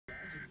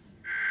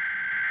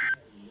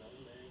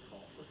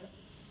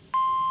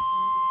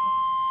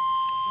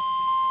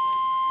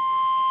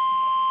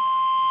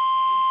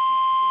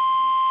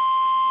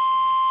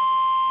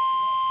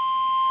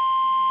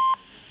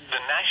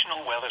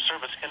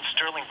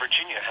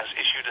Virginia has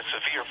issued a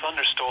severe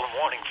thunderstorm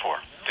warning for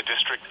the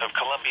District of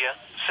Columbia,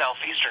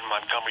 southeastern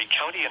Montgomery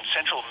County in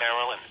central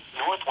Maryland,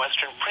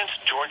 northwestern Prince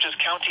George's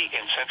County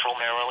in central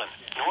Maryland,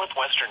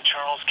 northwestern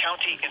Charles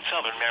County in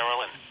southern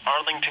Maryland,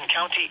 Arlington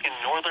County in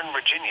northern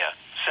Virginia,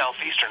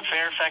 southeastern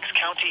Fairfax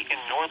County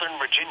in northern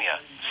Virginia,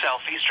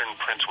 southeastern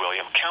Prince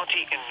William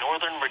County in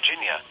northern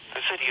Virginia,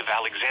 the city of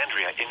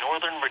Alexandria in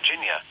northern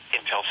Virginia,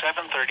 until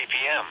 7:30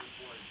 p.m.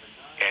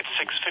 At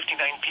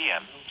 6:59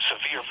 p.m.,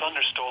 severe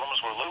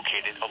thunderstorms were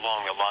located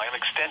along a line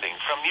extending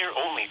from near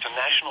Olney to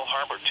National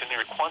Harbor to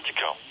near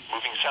Quantico,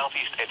 moving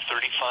southeast at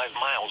 35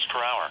 miles per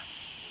hour.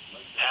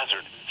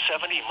 Hazard,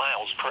 70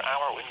 miles per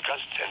hour wind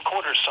gusts and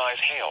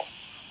quarter-size hail.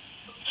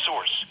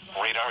 Source,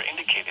 radar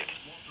indicated.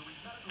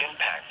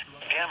 Impact,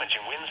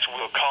 damaging winds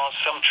will cause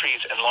some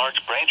trees and large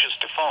branches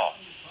to fall.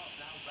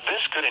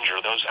 This could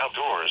injure those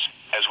outdoors,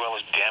 as well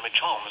as damage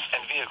homes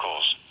and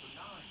vehicles.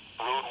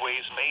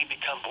 Roadways may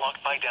become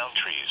blocked by downed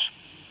trees.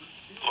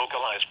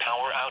 Localized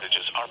power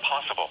outages are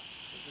possible.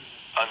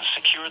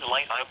 Unsecured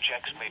light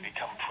objects may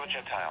become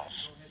projectiles.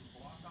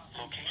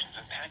 Locations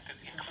impacted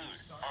include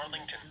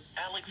Arlington,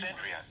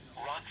 Alexandria,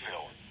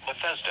 Rockville,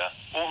 Bethesda,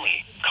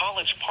 Olney,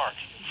 College Park,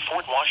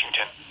 Fort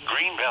Washington,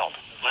 Greenbelt,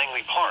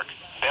 Langley Park,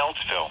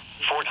 Beltsville,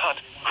 Fort Hunt,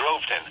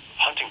 Groveton,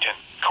 Huntington,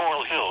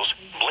 Coral Hills,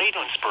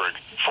 Bladensburg,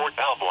 Fort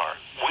Belvoir,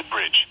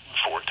 Woodbridge,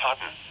 Fort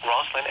Totten,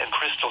 Roslyn, and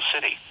Crystal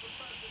City.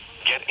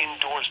 Get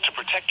indoors to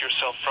protect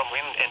yourself from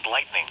wind and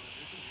lightning.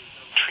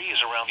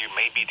 Trees around you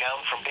may be down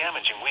from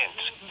damaging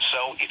winds,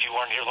 so if you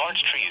are near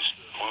large trees,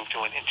 move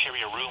to an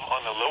interior room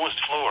on the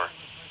lowest floor.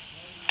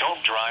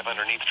 Don't drive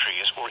underneath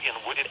trees or in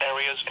wooded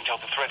areas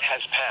until the threat has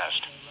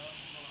passed.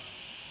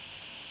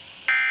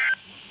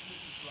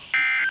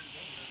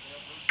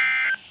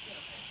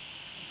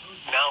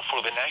 Now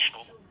for the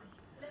national...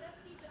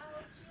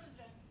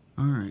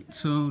 Alright,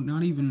 so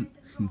not even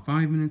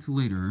 5 minutes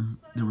later,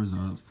 there was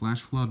a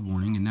flash flood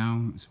warning, and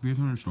now severe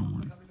thunderstorm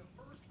warning.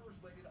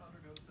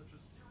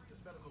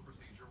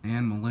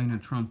 And Melania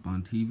Trump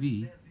on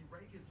TV,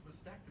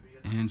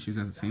 and she was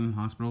at the same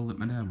hospital that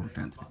my dad worked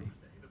at today.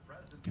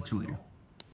 Catch you later.